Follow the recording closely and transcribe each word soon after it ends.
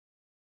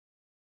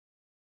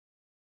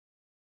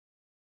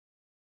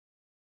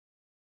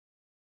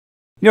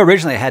You know,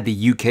 originally I had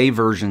the UK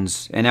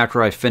versions, and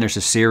after I finished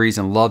the series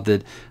and loved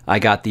it, I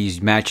got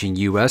these matching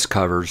US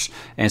covers.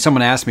 And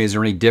someone asked me, is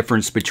there any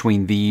difference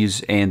between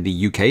these and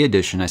the UK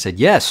edition? I said,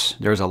 yes,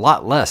 there's a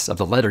lot less of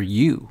the letter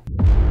U.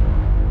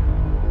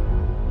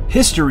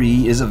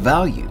 History is of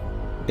value.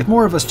 If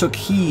more of us took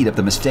heed of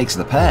the mistakes of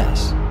the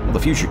past, well, the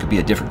future could be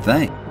a different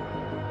thing.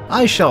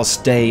 I shall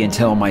stay and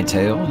tell my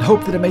tale and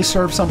hope that it may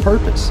serve some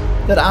purpose,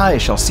 that I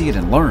shall see it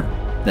and learn,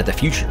 that the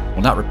future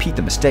will not repeat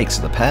the mistakes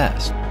of the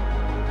past.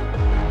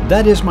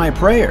 That is my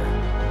prayer.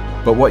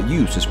 But what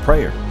use is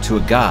prayer to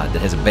a God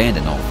that has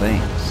abandoned all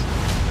things?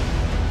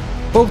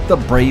 Both the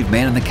brave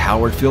man and the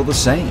coward feel the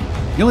same.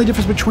 The only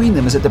difference between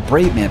them is that the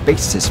brave man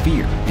faces his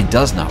fear and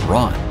does not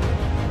run.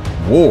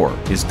 War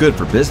is good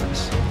for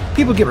business.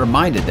 People get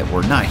reminded that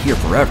we're not here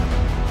forever.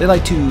 They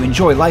like to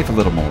enjoy life a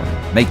little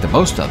more, make the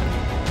most of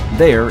it.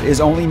 There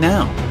is only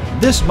now,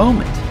 this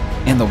moment,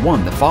 and the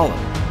one that follows.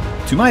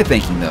 To my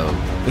thinking, though,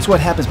 it's what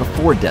happens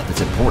before death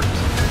that's important.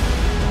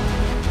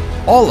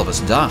 All of us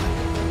die,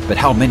 but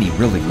how many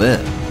really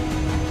live?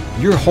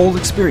 Your whole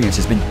experience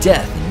has been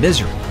death and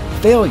misery,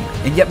 failure,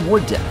 and yet more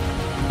death,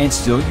 and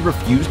still you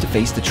refuse to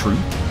face the truth?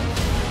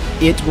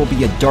 It will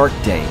be a dark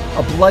day,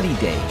 a bloody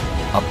day,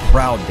 a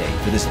proud day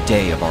for this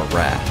day of our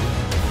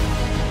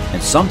wrath.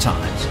 And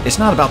sometimes it's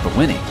not about the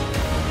winning,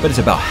 but it's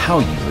about how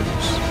you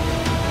lose.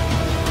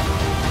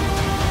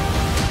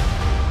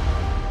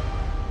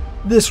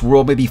 This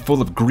world may be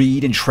full of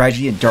greed and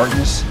tragedy and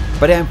darkness,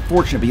 but I am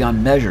fortunate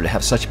beyond measure to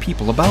have such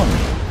people about me.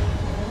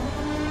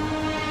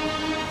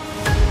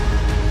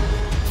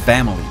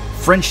 Family,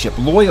 friendship,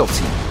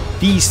 loyalty,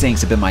 these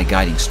things have been my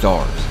guiding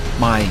stars,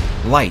 my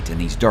light in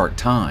these dark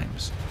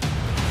times.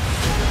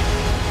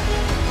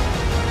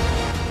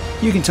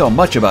 You can tell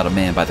much about a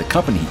man by the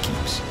company he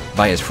keeps,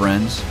 by his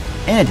friends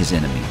and his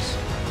enemies.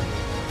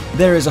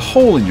 There is a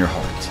hole in your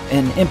heart,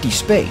 an empty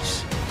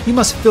space. You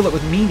must fill it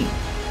with meaning.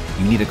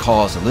 You need a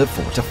cause to live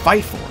for, to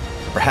fight for,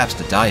 or perhaps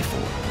to die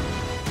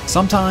for.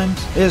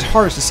 Sometimes it is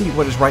hardest to see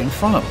what is right in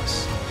front of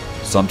us.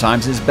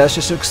 Sometimes it is best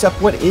just to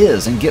accept what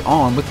is and get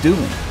on with doing.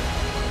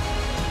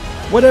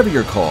 Whatever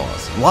your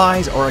cause,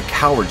 lies are a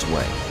coward's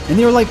way, and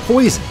they are like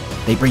poison.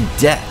 They bring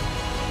death.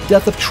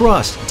 Death of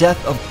trust,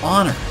 death of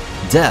honor,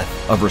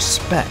 death of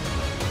respect.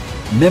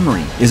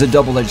 Memory is a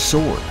double-edged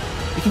sword.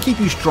 It can keep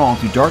you strong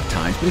through dark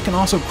times, but it can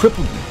also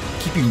cripple you,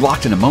 keep you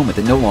locked in a moment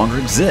that no longer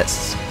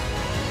exists.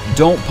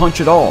 Don't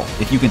punch at all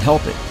if you can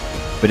help it,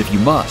 but if you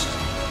must,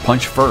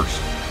 punch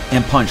first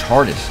and punch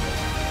hardest.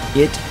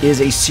 It is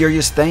a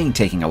serious thing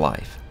taking a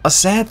life, a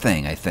sad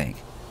thing, I think,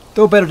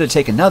 though better to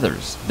take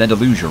another's than to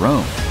lose your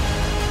own.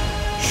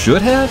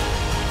 Should have?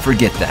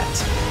 Forget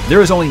that.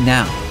 There is only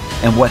now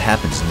and what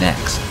happens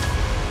next.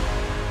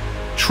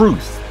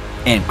 Truth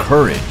and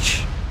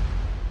courage.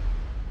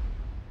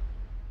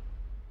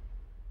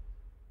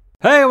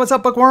 Hey, what's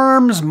up,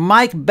 bookworms?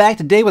 Mike back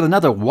today with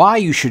another Why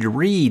You Should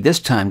Read. This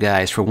time,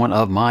 guys, for one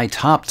of my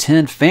top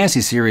 10 fantasy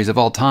series of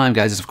all time,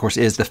 guys. This, of course,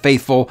 is The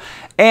Faithful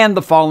and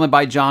the Fallen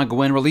by John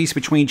Gwynne, released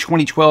between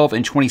 2012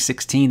 and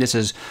 2016. This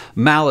is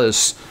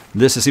Malice.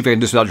 This is, see if I can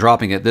do this without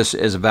dropping it. This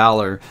is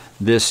Valor.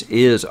 This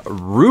is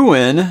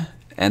Ruin.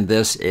 And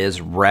this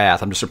is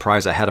Wrath. I'm just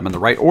surprised I had them in the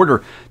right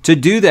order to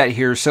do that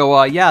here.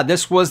 So, yeah,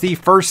 this was the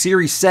first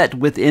series set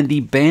within the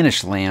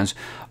Banished Lands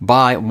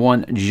by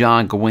one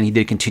John Gwynne. He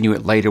did continue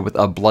it later with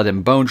a Blood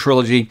and Bone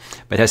trilogy,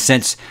 but has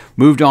since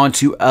moved on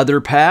to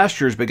other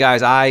pastures. But,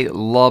 guys, I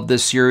love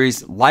this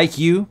series. Like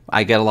you,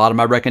 I get a lot of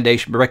my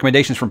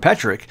recommendations from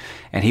Patrick,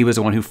 and he was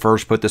the one who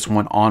first put this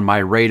one on my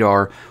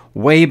radar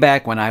way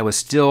back when I was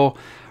still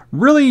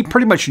really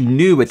pretty much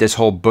new at this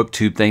whole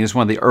booktube thing. It's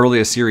one of the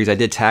earliest series I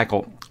did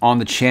tackle on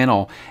the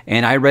channel,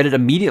 and I read it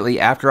immediately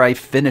after I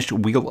finished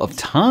Wheel of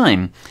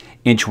Time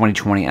in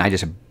 2020, and I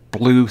just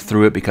blew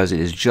through it because it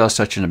is just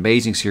such an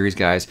amazing series,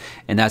 guys,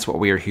 and that's what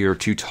we are here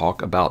to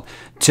talk about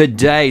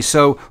today.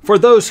 So for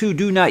those who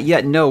do not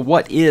yet know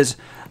what is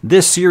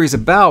this series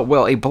about,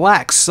 well, a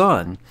black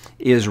sun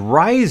is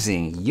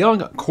rising. Young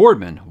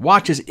Cordman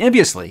watches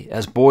enviously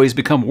as boys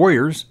become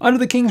warriors under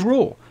the king's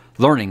rule,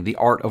 learning the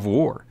art of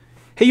war.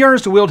 He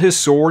yearns to wield his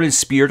sword and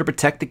spear to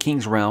protect the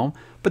king's realm,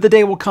 but the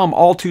day will come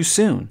all too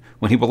soon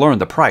when he will learn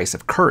the price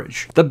of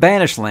courage. The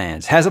Banished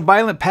Lands has a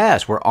violent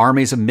past where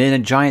armies of men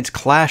and giants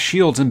clash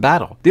shields in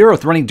battle, the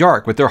earth running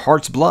dark with their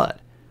heart's blood.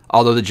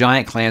 Although the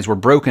giant clans were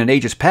broken in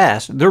ages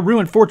past, their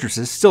ruined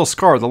fortresses still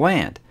scar the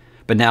land.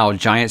 But now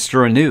giants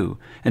stir anew,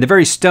 and the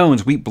very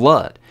stones weep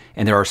blood,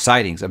 and there are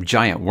sightings of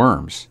giant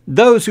worms.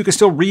 Those who can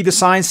still read the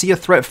signs see a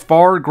threat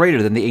far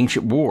greater than the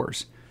ancient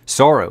wars.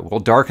 Sorrow will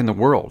darken the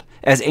world,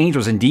 as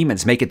angels and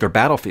demons make it their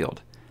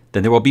battlefield.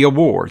 Then there will be a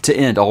war to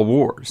end all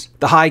wars.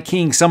 The High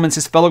King summons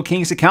his fellow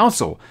kings to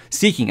council,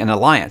 seeking an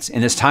alliance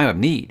in this time of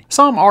need.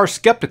 Some are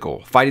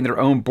skeptical, fighting their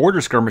own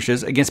border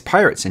skirmishes against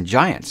pirates and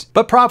giants.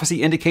 But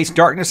prophecy indicates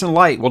darkness and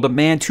light will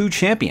demand two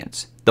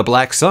champions, the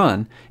Black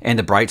Sun and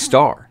the Bright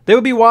Star. They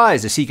would be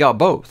wise to seek out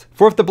both,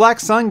 for if the Black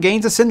Sun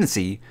gains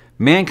ascendancy,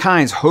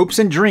 mankind's hopes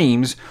and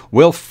dreams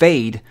will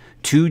fade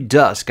to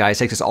dust. Guys,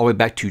 takes us all the way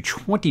back to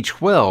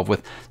 2012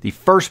 with the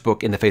first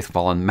book in the Faithful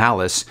Fallen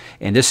Malice.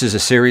 And this is a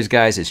series,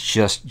 guys, it's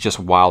just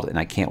wild, and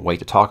I can't wait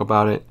to talk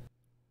about it.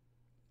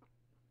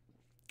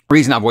 The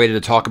reason I've waited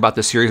to talk about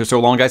this series for so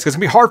long, guys, because it's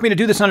going to be hard for me to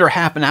do this in under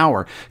half an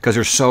hour because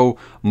there's so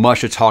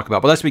much to talk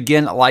about. But let's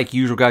begin like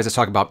usual, guys. Let's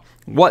talk about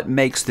what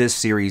makes this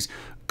series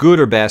good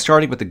or bad,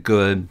 starting with the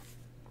good.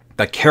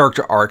 The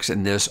character arcs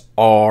in this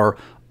are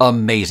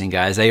amazing,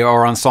 guys. They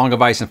are on Song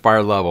of Ice and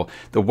Fire level.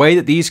 The way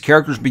that these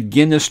characters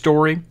begin this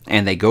story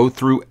and they go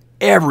through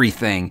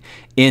everything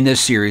in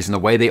this series and the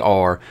way they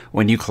are,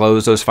 when you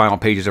close those final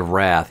pages of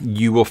Wrath,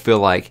 you will feel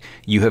like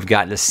you have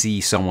gotten to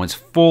see someone's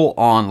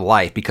full-on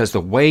life, because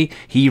the way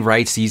he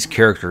writes these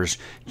characters,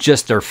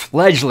 just their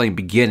fledgling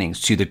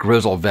beginnings to the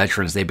grizzled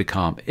veterans they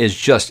become, is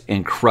just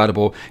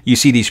incredible. You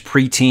see these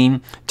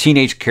preteen,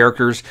 teenage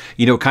characters,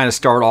 you know, kind of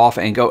start off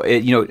and go,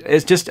 you know,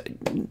 it's just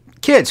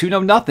kids who know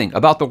nothing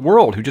about the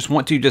world, who just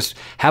want to just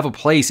have a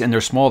place in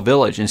their small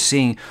village, and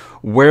seeing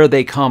where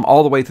they come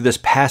all the way through this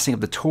passing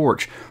of the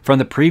torch from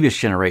the previous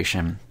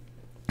generation.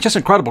 Just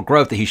incredible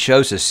growth that he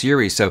shows this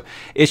series. So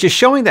it's just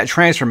showing that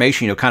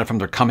transformation, you know, kind of from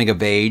their coming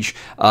of age,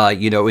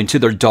 you know, into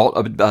their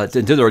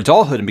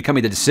adulthood and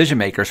becoming the decision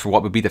makers for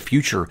what would be the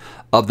future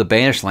of the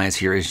Banished Lands.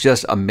 Here is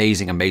just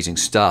amazing, amazing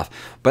stuff.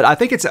 But I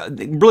think it's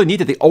really neat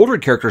that the older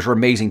characters are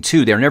amazing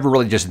too. They're never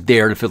really just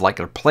there to feel like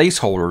they're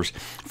placeholders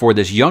for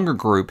this younger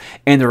group,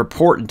 and they're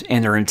important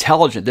and they're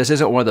intelligent. This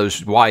isn't one of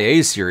those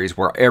YA series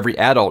where every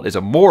adult is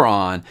a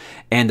moron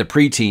and the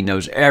preteen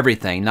knows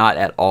everything. Not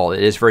at all.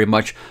 It is very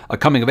much a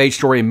coming of age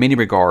story in many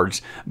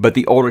regards, but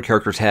the older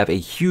characters have a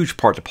huge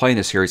part to play in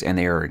this series, and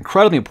they are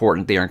incredibly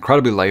important. They are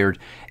incredibly layered,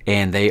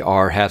 and they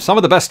have some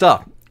of the best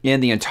stuff in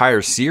the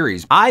entire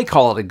series. I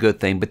call it a good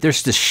thing, but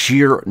there's the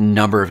sheer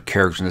number of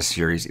characters in this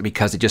series,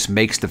 because it just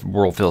makes the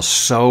world feel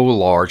so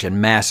large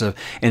and massive,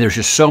 and there's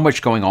just so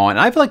much going on. And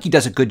I feel like he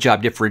does a good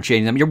job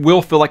differentiating them. You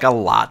will feel like a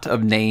lot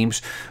of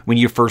names when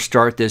you first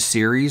start this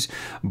series,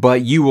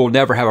 but you will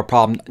never have a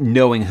problem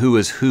knowing who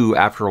is who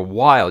after a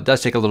while. It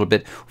does take a little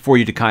bit for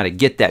you to kind of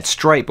get that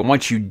straight, but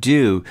once you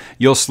do,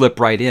 you'll slip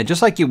right in,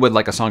 just like you would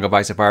like a Song of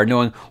Ice and Fire,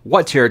 knowing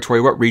what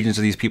territory, what regions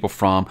are these people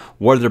from,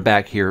 what are their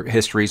back here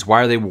histories,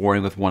 why are they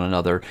warring with one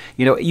another.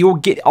 You know, you'll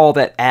get all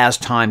that as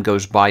time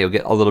goes by. You'll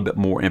get a little bit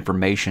more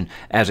information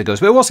as it goes.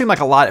 But it will seem like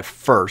a lot at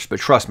first, but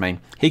trust me,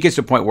 he gets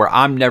to a point where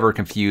I'm never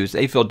confused.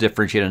 They feel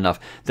differentiated enough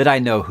that I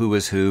know who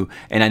is who,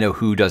 and I know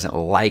who doesn't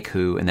like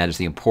who, and that is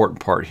the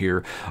important part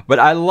here. But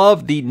I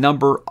love the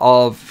number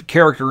of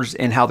characters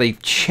and how they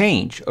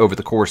change over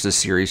the course of this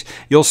series.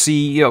 You'll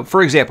see, you know,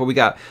 for example, we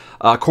got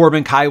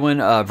Corbin,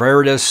 Kywin,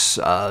 Veritas,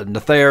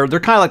 ℚ𝕤𝕤. They're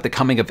kind of like the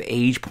coming of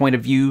age point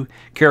of view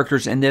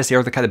characters in this.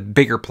 They're the kind of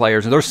bigger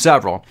players, and there's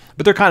several,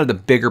 but they're kind of the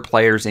bigger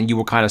players, and you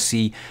will kind of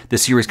see the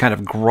series kind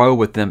of grow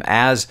with them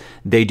as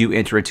they do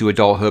enter into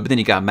adulthood. But then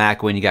you got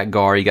Macwin, you got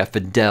Gar, you got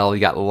Fidel,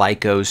 you got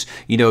Lycos,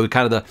 you know,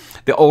 kind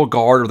of the old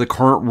guard or the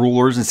current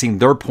rulers, and seeing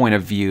their point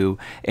of view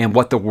and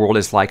what the world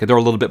is like. They're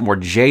a little bit more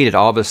jaded,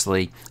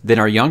 obviously, than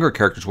our younger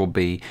characters will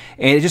be.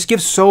 And it just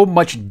gives so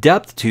much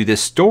depth to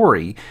this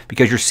story,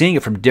 because you're seeing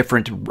it from different,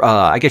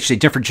 I guess you say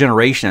different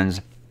generations,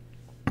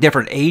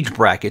 different age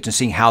brackets, and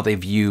seeing how they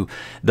view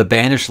the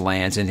Banished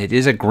Lands. And it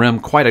is a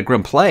quite a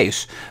grim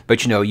place,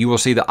 but you know, you will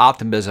see the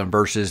optimism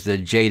versus the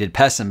jaded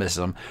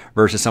pessimism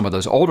versus some of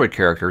those older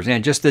characters,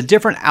 and just the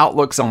different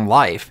outlooks on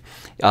life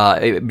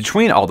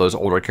between all those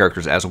older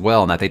characters as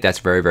well. And I think that's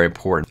very, very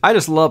important. I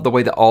just love the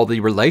way that all the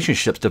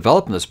relationships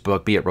develop in this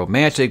book, be it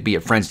romantic, be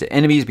it friends to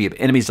enemies, be it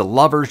enemies to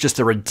lovers, just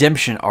the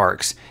redemption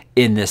arcs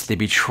in this, the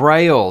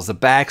betrayals, the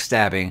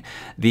backstabbing,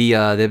 the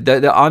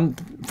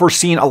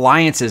unforeseen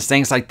alliances,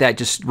 things like that,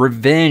 just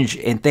revenge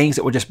and things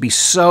that would just be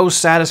so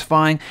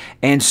satisfying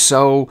and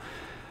so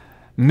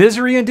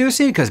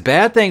misery-inducing, because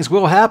bad things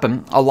will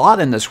happen a lot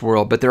in this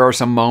world, but there are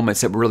some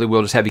moments that really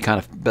will just have you kind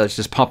of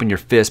just pumping your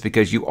fist,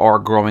 because you are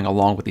growing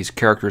along with these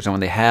characters, and when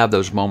they have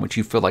those moments,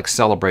 you feel like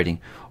celebrating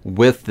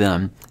with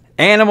them.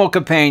 Animal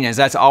companions,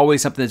 that's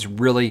always something that's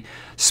really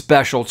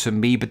special to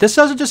me. But this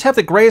doesn't just have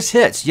the greatest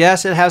hits.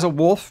 Yes, it has a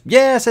wolf.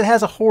 Yes, it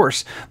has a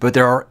horse. But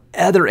there are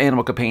other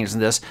animal companions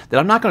in this that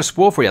I'm not going to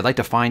spoil for you. I'd like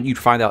to you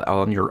to find out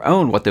on your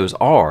own what those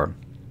are.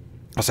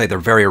 I'll say they're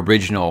very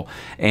original,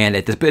 and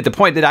at the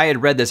point that I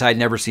had read this, I had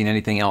never seen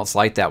anything else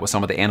like that with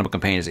some of the animal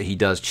companions that he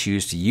does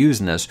choose to use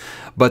in this,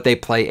 but they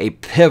play a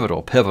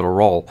pivotal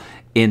role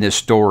in this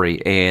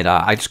story, and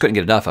I just couldn't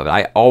get enough of it.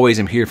 I always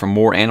am here for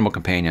more animal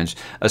companions,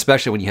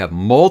 especially when you have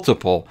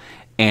multiple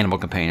animal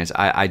companions.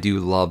 I do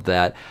love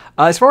that.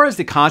 As far as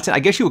the content,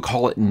 I guess you would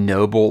call it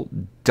noble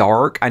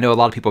dark. I know a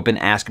lot of people have been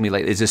asking me,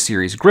 like, is this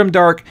series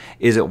grimdark?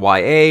 Is it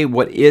YA?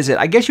 What is it?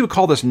 I guess you would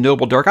call this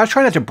noble dark. I was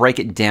trying not to break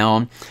it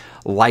down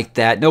like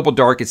that. Noble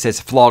dark, it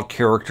says flawed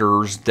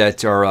characters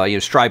that are you know,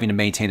 striving to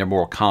maintain their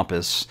moral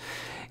compass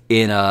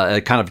in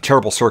kind of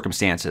terrible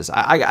circumstances.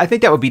 I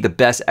think that would be the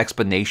best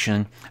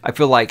explanation. I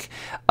feel like,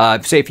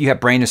 say if you have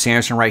Brandon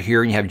Sanderson right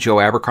here and you have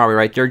Joe Abercrombie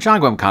right there, John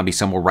Gwynne can be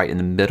somewhere right in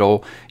the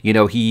middle. You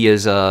know, he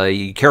is,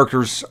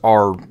 characters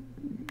are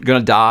going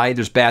to die.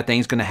 There's bad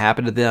things going to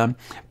happen to them,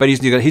 but he's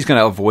going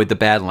to avoid the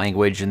bad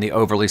language and the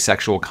overly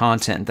sexual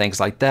content and things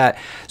like that.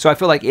 So I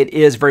feel like it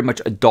is very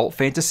much adult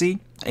fantasy,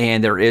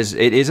 and it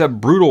is a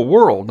brutal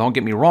world. Don't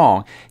get me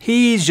wrong.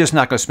 He's just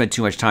not going to spend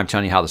too much time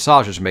telling you how the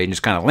sausage is made and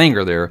just kind of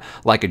linger there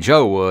like a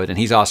Joe would. And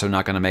he's also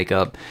not going to make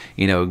up,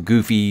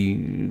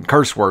 goofy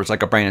curse words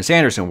like a Brandon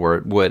Sanderson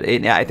would.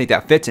 I think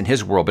that fits in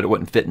his world, but it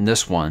wouldn't fit in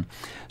this one.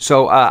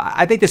 So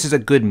I think this is a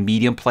good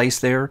medium place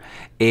there.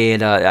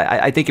 And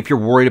I think if you're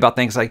worried about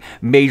things like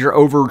major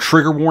over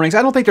trigger warnings,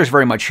 I don't think there's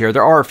very much here.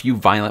 There are a few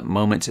violent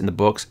moments in the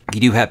books. You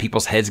do have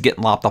people's heads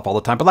getting lopped off all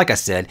the time. But like I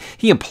said,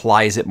 he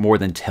implies it more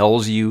than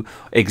tells you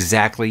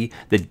exactly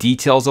the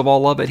details of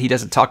all of it. He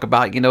doesn't talk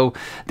about,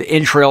 the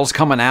entrails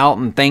coming out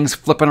and things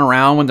flipping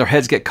around when their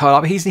heads get cut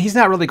off. He's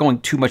not really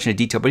going too much into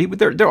detail, but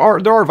there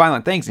are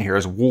violent things in here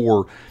as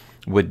war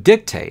would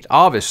dictate,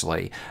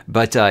 obviously.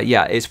 But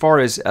yeah, as far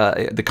as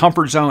the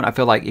comfort zone, I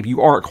feel like if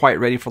you aren't quite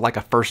ready for like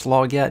a first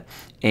log yet,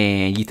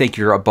 and you think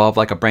you're above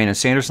like a Brandon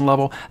Sanderson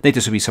level, I think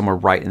this would be somewhere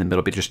right in the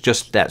middle, but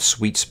just that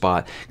sweet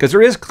spot. Because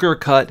there is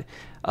clear-cut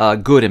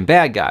good and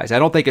bad guys. I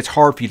don't think it's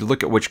hard for you to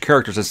look at which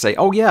characters and say,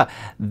 oh yeah,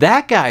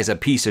 that guy's a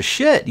piece of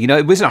shit.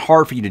 It isn't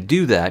hard for you to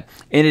do that,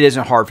 and it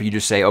isn't hard for you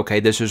to say, okay,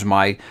 this is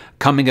my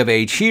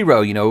coming-of-age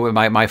hero,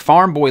 my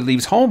farm boy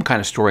leaves home kind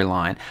of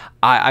storyline.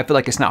 I feel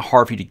like it's not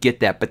hard for you to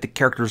get that, but the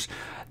characters,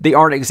 they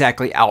aren't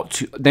exactly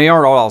they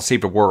aren't all out to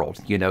save the world,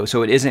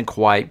 so it isn't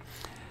quite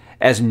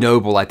as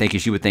noble, I think,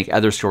 as you would think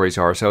other stories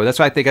are. So that's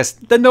why I think that's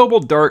the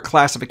noble dirt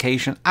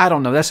classification. I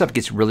don't know. That stuff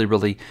gets really,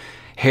 really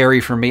hairy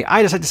for me.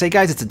 I just like to say,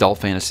 guys, it's adult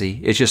fantasy.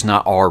 It's just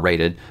not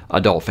R-rated.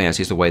 Adult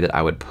fantasy is the way that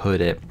I would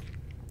put it.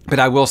 But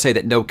I will say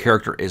that no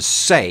character is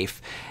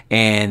safe,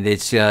 and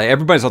it's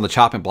everybody's on the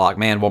chopping block,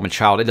 man, woman,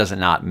 child. It does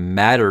not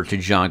matter to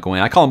John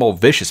Gwynne. I call him Old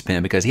Vicious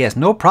Pen because he has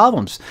no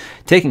problems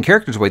taking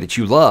characters away that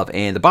you love.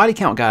 And the body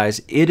count, guys,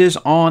 it is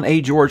on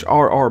a George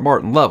R.R.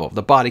 Martin level.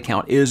 The body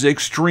count is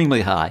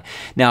extremely high.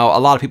 Now, a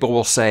lot of people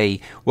will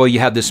say, well, you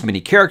have this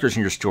many characters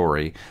in your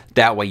story,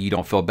 that way you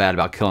don't feel bad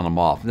about killing them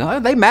off. No,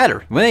 they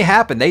matter. When they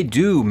happen, they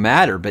do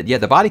matter. But yeah,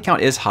 the body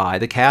count is high.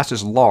 The cast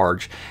is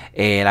large.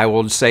 And I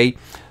will say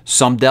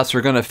some deaths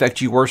are going to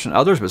affect you worse than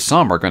others, but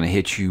some are going to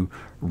hit you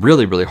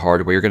really, really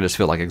hard where you're going to just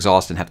feel like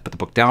exhausted and have to put the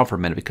book down for a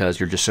minute because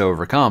you're just so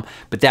overcome.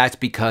 But that's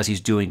because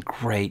he's doing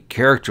great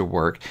character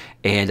work.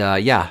 And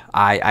yeah,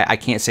 I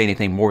can't say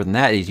anything more than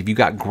that. If you've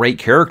got great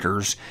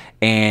characters,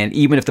 and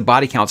even if the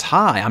body count's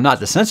high, I'm not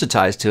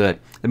desensitized to it,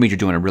 that means you're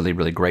doing a really,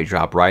 really great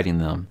job writing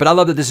them. But I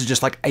love that this is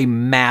just like a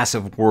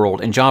massive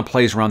world, and John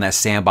plays around that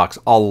sandbox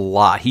a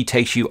lot. He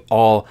takes you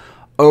all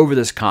over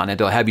this continent.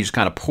 They'll have you just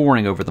kind of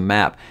pouring over the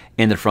map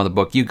in the front of the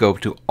book. You go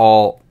to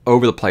all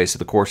over the place in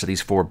the course of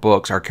these 4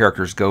 books. Our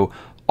characters go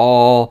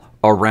all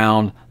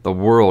around the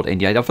world,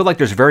 and yet I feel like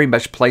there's very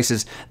much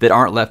places that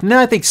aren't left. And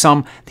I think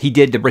some he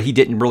didn't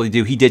really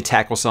do. He did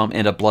tackle some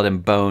in A Blood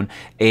and Bone,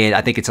 and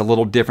I think it's a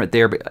little different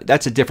there, but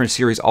that's a different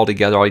series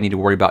altogether. All you need to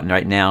worry about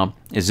right now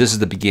is this is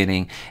the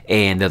beginning,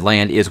 and the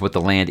land is what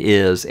the land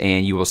is,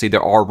 and you will see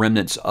there are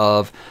remnants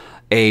of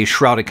a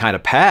shrouded kind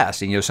of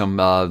past, and some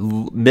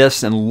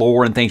myths and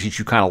lore and things that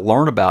you kind of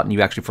learn about, and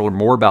you actually learn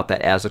more about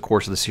that as the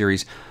course of the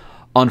series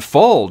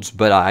unfolds.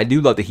 But I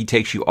do love that he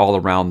takes you all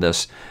around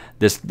this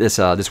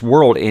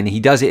world, and he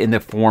does it in the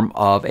form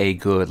of a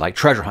good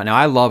treasure hunt. Now,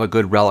 I love a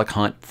good relic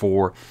hunt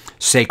for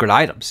sacred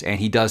items, and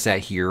he does that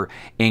here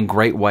in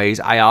great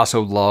ways. I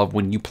also love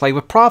when you play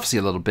with prophecy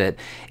a little bit,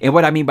 and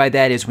what I mean by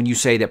that is when you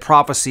say that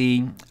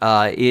prophecy,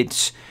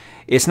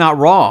 it's not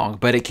wrong,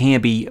 but it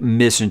can be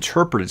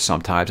misinterpreted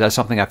sometimes. That's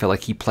something I feel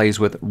like he plays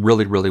with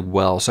really, really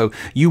well. So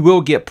you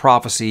will get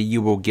prophecy, you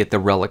will get the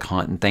relic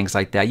hunt and things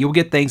like that. You will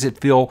get things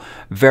that feel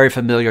very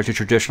familiar to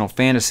traditional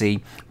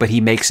fantasy, but he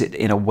makes it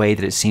in a way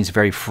that it seems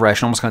very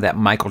fresh, almost kind of that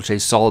Michael J.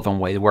 Sullivan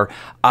way where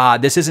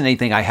this isn't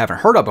anything I haven't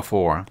heard of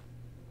before.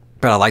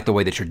 But I like the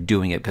way that you're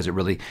doing it because it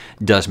really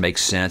does make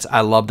sense. I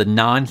love the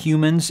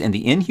non-humans and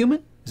the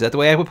inhuman. Is that the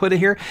way I would put it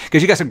here?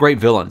 Because you got some great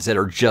villains that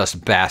are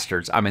just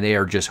bastards. I mean, they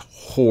are just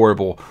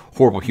horrible,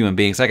 horrible human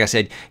beings. Like I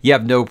said, you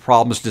have no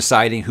problems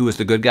deciding who is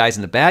the good guys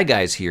and the bad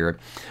guys here.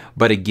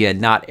 But again,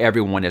 not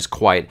everyone is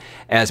quite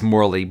as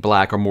morally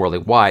black or morally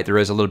white. There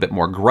is a little bit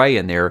more gray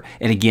in there.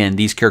 And again,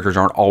 these characters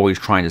aren't always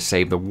trying to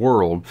save the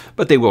world,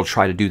 but they will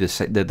try to do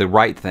the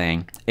right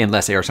thing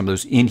unless they are some of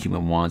those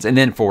inhuman ones. And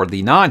then for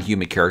the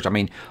non-human characters, I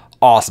mean,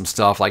 awesome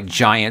stuff like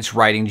giants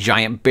riding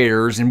giant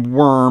bears and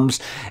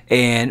worms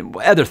and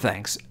other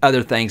things I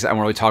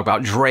won't really talk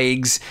about,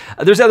 dregs.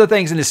 There's other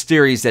things in this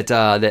series that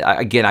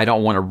again, I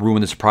don't want to ruin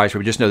the surprise for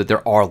you. Just know that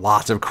there are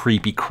lots of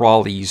creepy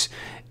crawlies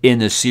in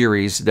the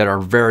series that are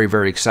very,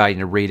 very exciting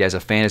to read as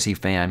a fantasy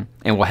fan,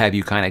 and will have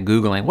you kind of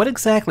Googling, what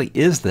exactly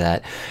is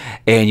that?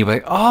 And you'll be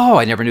like, oh,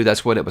 I never knew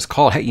that's what it was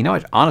called. Hey, you know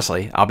what?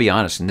 Honestly, I'll be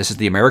honest, and this is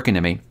the American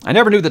in me, I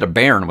never knew that a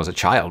baron was a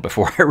child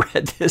before I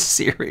read this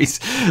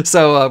series.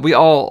 So we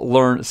all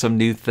learn some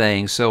new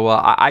things. So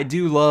I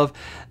do love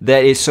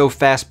that it's so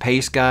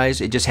fast-paced,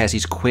 guys. It just has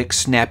these quick,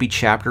 snappy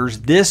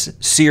chapters. This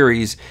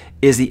series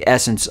is the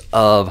essence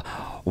of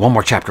one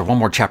more chapter, one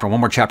more chapter, one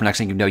more chapter. Next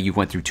thing you know, you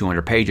went through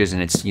 200 pages,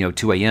 and it's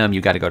 2 a.m.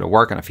 You got to go to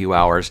work in a few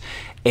hours.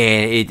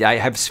 And I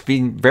have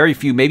seen very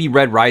few. Maybe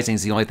Red Rising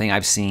is the only thing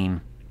I've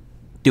seen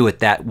do it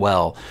that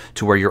well,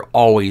 to where you're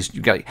always,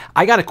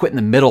 I got to quit in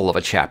the middle of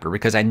a chapter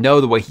because I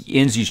know the way he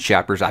ends these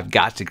chapters, I've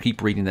got to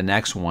keep reading the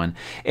next one.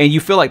 And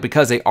you feel like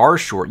because they are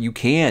short, you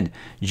can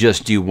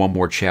just do one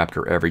more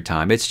chapter every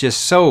time. It's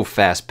just so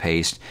fast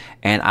paced,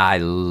 and I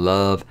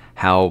love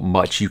how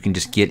much you can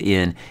just get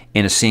in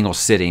a single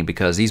sitting,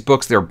 because these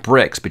books, they're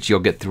bricks, but you'll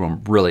get through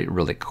them really,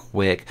 really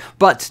quick.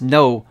 But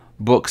no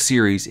book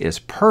series is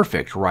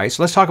perfect, right?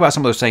 So let's talk about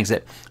some of those things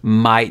that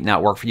might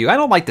not work for you. I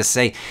don't like to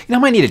say, I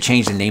might need to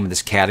change the name of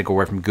this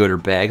category from good or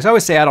bad, because I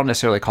always say I don't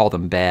necessarily call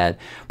them bad,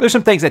 but there's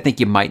some things I think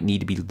you might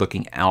need to be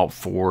looking out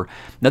for.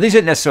 Now, these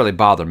didn't necessarily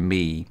bother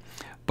me,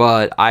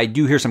 but I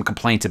do hear some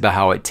complaints about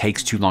how it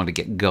takes too long to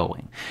get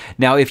going.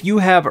 Now, if you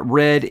have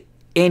read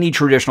any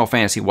traditional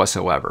fantasy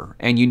whatsoever,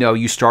 and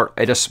you start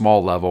at a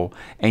small level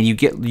and you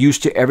get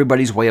used to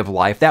everybody's way of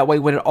life, that way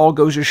when it all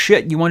goes to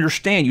shit, you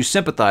understand, you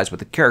sympathize with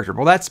the character.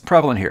 Well, that's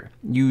prevalent here.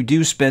 You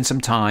do spend some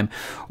time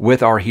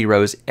with our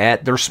heroes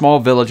at their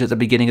small village at the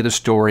beginning of the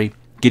story,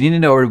 getting to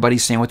know everybody,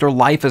 seeing what their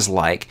life is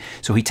like.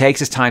 So he takes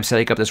his time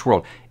setting up this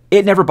world.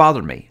 It never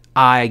bothered me.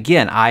 I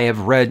have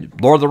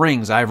read Lord of the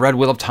Rings, I've read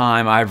Wheel of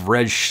Time, I've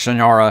read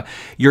Shannara.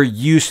 You're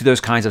used to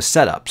those kinds of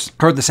setups.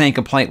 Heard the same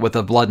complaint with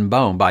A Blood and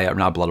Bone by,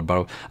 not Blood and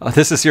Bone,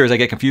 this is a series I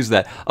get confused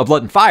with that, A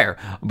Blood and Fire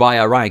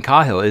by Ryan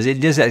Cahill.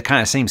 It is that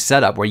kind of same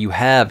setup where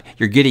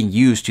you're getting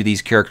used to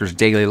these characters'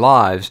 daily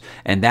lives,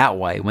 and that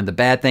way, when the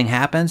bad thing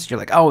happens, you're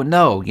like, oh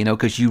no,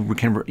 because you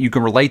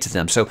can relate to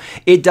them. So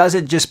it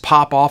doesn't just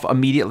pop off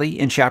immediately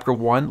in chapter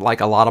 1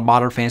 like a lot of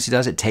modern fantasy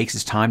does. It takes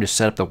its time to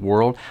set up the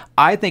world.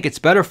 I think it's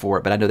better for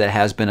it, but I know that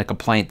has been a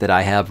complaint that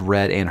I have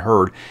read and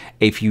heard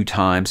a few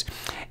times.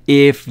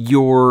 If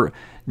you're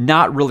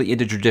not really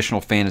into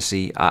traditional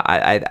fantasy,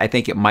 I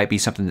think it might be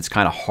something that's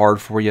kind of hard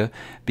for you,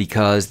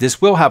 because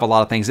this will have a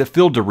lot of things that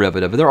feel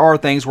derivative. There are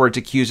things where it's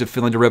accused of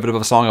feeling derivative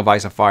of A Song of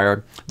Ice and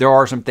Fire. There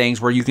are some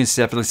things where you can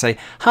definitely say,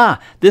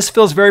 this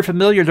feels very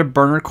familiar to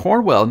Bernard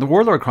Cornwell in the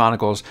Warlord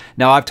Chronicles.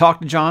 Now, I've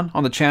talked to John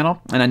on the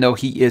channel, and I know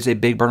he is a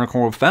big Bernard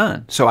Cornwell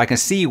fan, so I can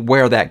see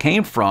where that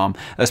came from,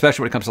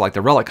 especially when it comes to like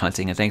the relic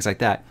hunting and things like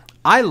that.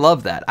 I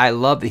love that. I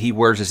love that he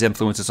wears his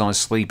influences on his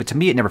sleeve, but to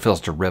me, it never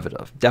feels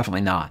derivative. Definitely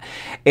not.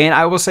 And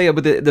I will say,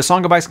 with the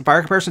Song of Ice and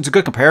Fire comparison, it's a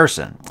good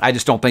comparison. I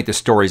just don't think the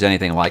story is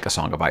anything like A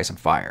Song of Ice and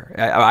Fire.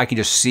 I can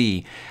just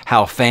see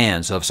how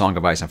fans of Song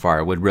of Ice and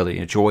Fire would really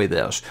enjoy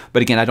this.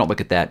 But again, I don't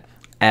look at that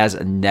as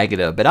a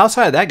negative. But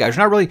outside of that, guys, there's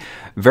not really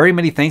very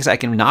many things I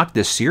can knock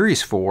this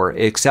series for,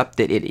 except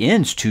that it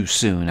ends too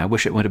soon. I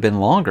wish it would have been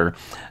longer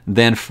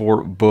than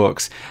 4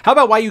 books. How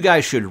about why you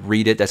guys should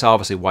read it? That's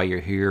obviously why you're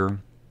here.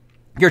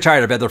 You're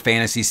tired of other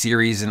fantasy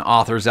series and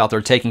authors out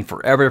there taking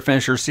forever to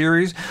finish your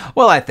series?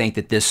 Well, I think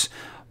that this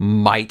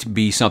might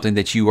be something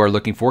that you are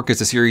looking for, because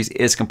the series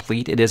is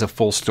complete. It is a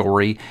full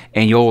story,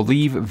 and you'll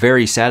leave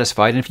very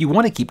satisfied. And if you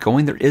want to keep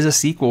going, there is a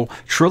sequel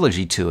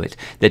trilogy to it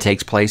that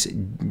takes place,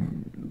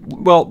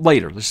 well,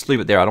 later. Let's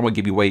leave it there. I don't want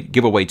to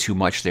give away too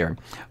much there.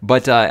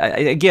 But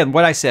again,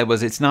 what I said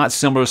was it's not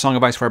similar to Song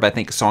of Ice and Fire, but I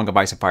think Song of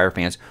Ice and Fire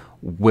fans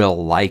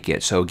will like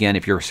it. So again,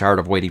 if you're tired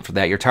of waiting for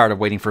that, you're tired of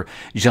waiting for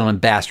Gentlemen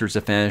Bastards to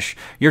finish,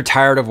 you're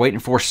tired of waiting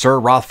for Sir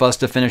Rothfuss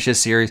to finish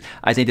his series,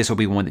 I think this will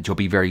be one that you'll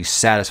be very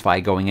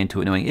satisfied going into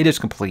it, knowing it is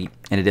complete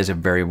and it is a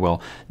very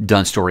well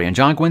done story. And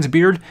John Gwynne's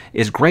beard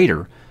is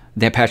greater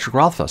than Patrick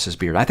Rothfuss's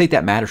beard. I think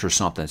that matters or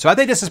something. So I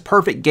think this is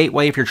perfect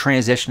gateway if you're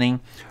transitioning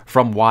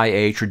from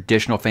YA,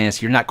 traditional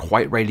fantasy. You're not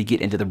quite ready to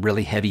get into the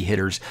really heavy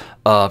hitters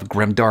of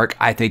grimdark.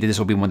 I think that this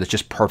will be one that's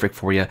just perfect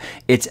for you.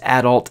 It's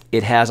adult.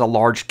 It has a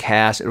large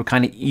cast. It'll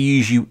kind of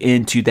ease you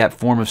into that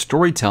form of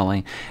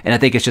storytelling. And I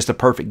think it's just a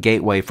perfect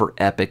gateway for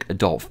epic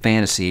adult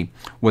fantasy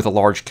with a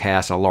large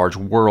cast, a large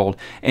world.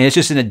 And it's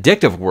just an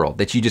addictive world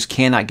that you just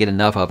cannot get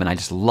enough of. And I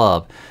just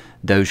love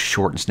those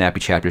short and snappy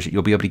chapters that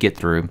you'll be able to get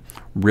through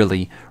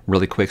really,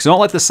 really quick. So don't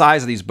let the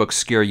size of these books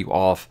scare you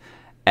off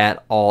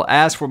at all.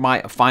 As for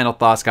my final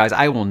thoughts, guys,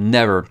 I will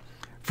never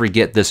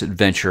forget this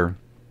adventure.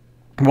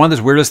 One of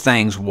the weirdest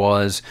things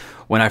was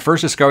when I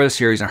first discovered the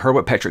series and heard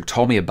what Patrick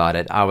told me about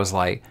it, I was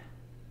like,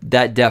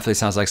 that definitely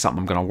sounds like something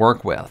I'm going to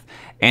work with.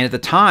 And at the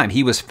time,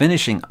 he was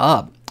finishing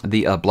up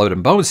the Blood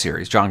and Bone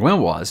series, John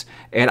Gwynne was,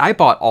 and I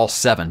bought all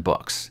 7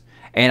 books.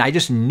 And I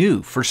just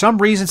knew, for some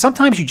reason,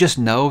 sometimes you just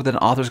know that an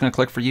author's going to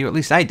click for you. At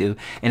least I do.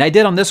 And I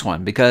did on this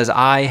one, because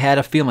I had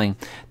a feeling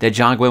that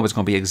John Gwynne was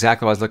going to be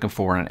exactly what I was looking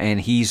for. And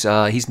he's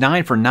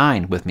 9 for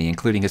 9 with me,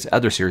 including his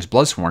other series,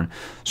 Bloodsworn,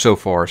 so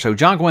far. So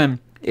John Gwynne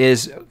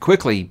is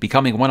quickly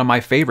becoming one of my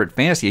favorite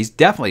fantasy. He's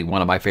definitely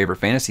one of my favorite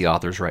fantasy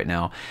authors right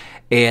now.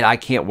 And I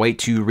can't wait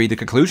to read the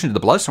conclusion to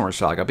the Bloodsworn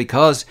saga,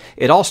 because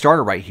it all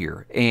started right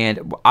here.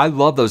 And I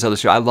love those other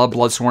series. I love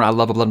Bloodsworn. I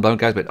love the Blood and Bone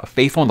guys, but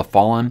Faithful and the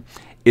Fallen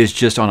is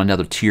just on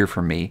another tier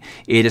for me.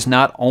 It is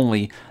not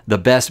only the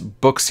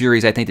best book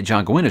series I think that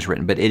John Gwynne has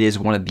written, but it is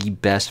one of the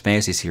best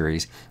fantasy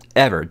series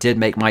ever. It did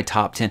make my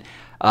top 10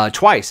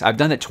 twice. I've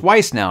done it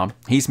twice now.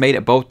 He's made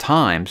it both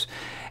times.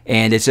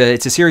 And it's a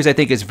series I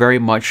think is very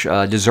much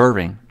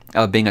deserving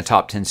of being a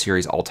top 10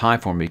 series all time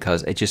for me,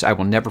 because I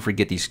will never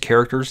forget these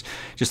characters,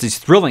 just these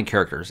thrilling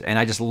characters. And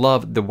I just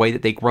love the way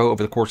that they grow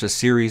over the course of the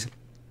series.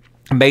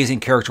 Amazing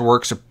character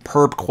work,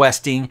 superb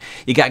questing.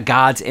 You got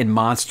gods and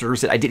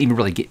monsters that I didn't even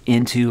really get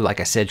into. Like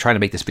I said, trying to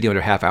make this video under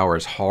a half hour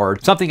is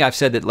hard. Something I've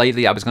said that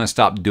lately I was going to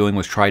stop doing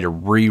was try to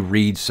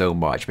reread so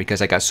much, because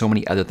I got so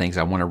many other things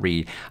I want to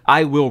read.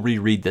 I will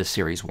reread this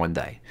series one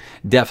day.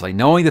 Definitely.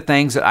 Knowing the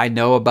things that I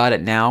know about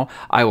it now,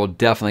 I will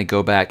definitely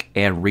go back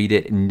and read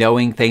it,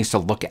 knowing things to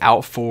look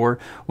out for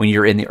when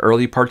you're in the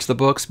early parts of the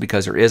books,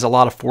 because there is a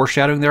lot of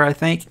foreshadowing there, I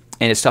think.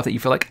 And it's stuff that you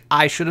feel like,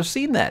 I should have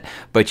seen that.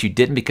 But you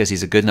didn't, because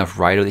he's a good enough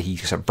writer that he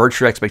subverts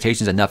your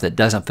expectations enough that it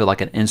doesn't feel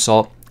like an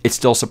insult. It's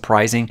still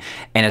surprising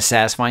and it's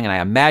satisfying. And I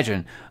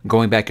imagine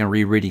going back and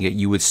rereading it,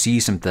 you would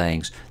see some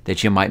things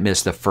that you might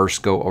miss the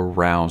first go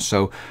around.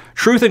 So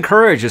truth and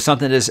courage is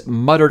something that is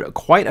muttered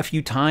quite a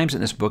few times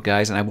in this book,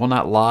 guys. And I will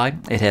not lie,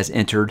 it has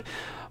entered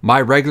my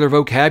regular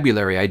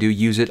vocabulary. I do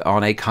use it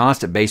on a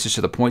constant basis,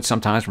 to the point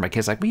sometimes where my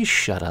kid's like, will you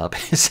shut up?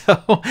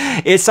 So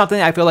it's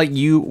something I feel like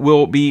you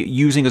will be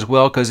using as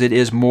well, because it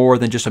is more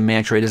than just a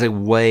mantra. It is a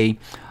way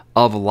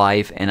of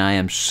life, and I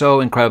am so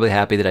incredibly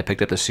happy that I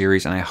picked up the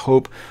series, and I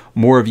hope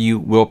more of you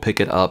will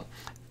pick it up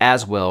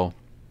as well,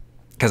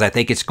 because I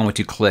think it's going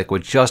to click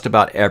with just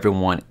about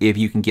everyone if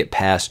you can get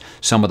past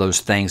some of those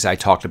things I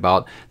talked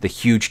about, the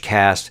huge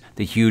cast,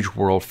 the huge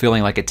world,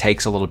 feeling like it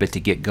takes a little bit to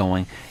get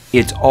going.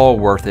 It's all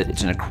worth it.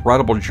 It's an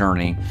incredible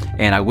journey,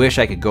 and I wish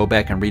I could go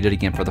back and read it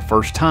again for the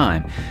first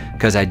time,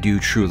 because I do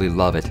truly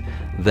love it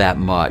that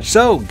much.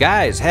 So,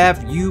 guys,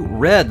 have you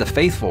read The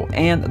Faithful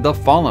and the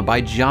Fallen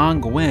by John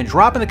Gwynne?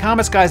 Drop in the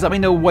comments, guys. Let me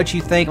know what you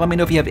think. Let me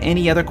know if you have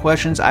any other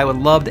questions. I would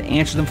love to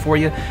answer them for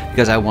you,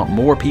 because I want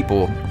more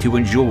people to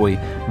enjoy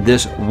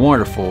this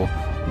wonderful,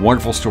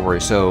 wonderful story.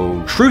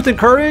 So, truth and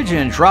courage,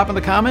 and drop in the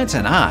comments,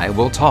 and I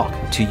will talk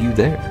to you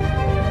there.